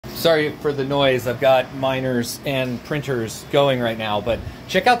Sorry for the noise. I've got miners and printers going right now, but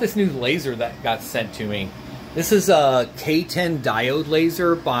check out this new laser that got sent to me. This is a K10 diode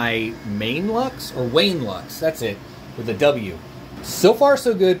laser by Mainlux, or Waynlux, that's it, with a W. So far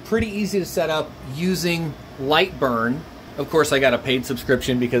so good, pretty easy to set up using Lightburn. Of course I got a paid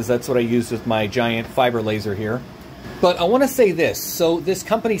subscription because that's what I use with my giant fiber laser here. But I want to say this, so this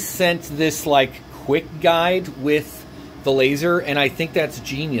company sent this like quick guide with the laser, and I think that's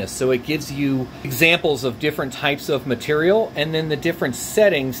genius. So it gives you examples of different types of material and then the different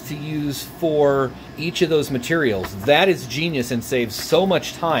settings to use for each of those materials. That is genius and saves so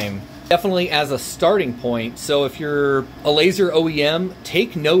much time, definitely as a starting point. So if you're a laser OEM,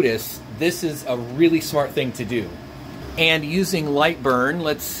 take notice. This is a really smart thing to do. And using Lightburn,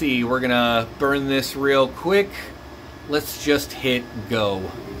 let's see, we're gonna burn this real quick. Let's just hit go.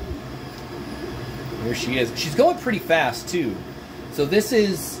 Here she is. She's going pretty fast too. So this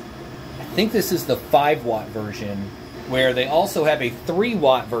is, I think this is the 5-watt version, where they also have a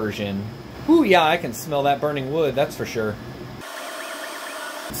 3-watt version. Ooh, yeah, I can smell that burning wood, that's for sure.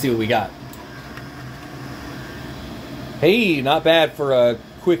 Let's see what we got. Hey, not bad for a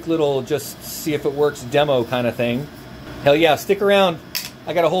quick little just see if it works demo kind of thing. Hell yeah, stick around.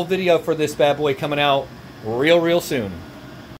 I got a whole video for this bad boy coming out real soon.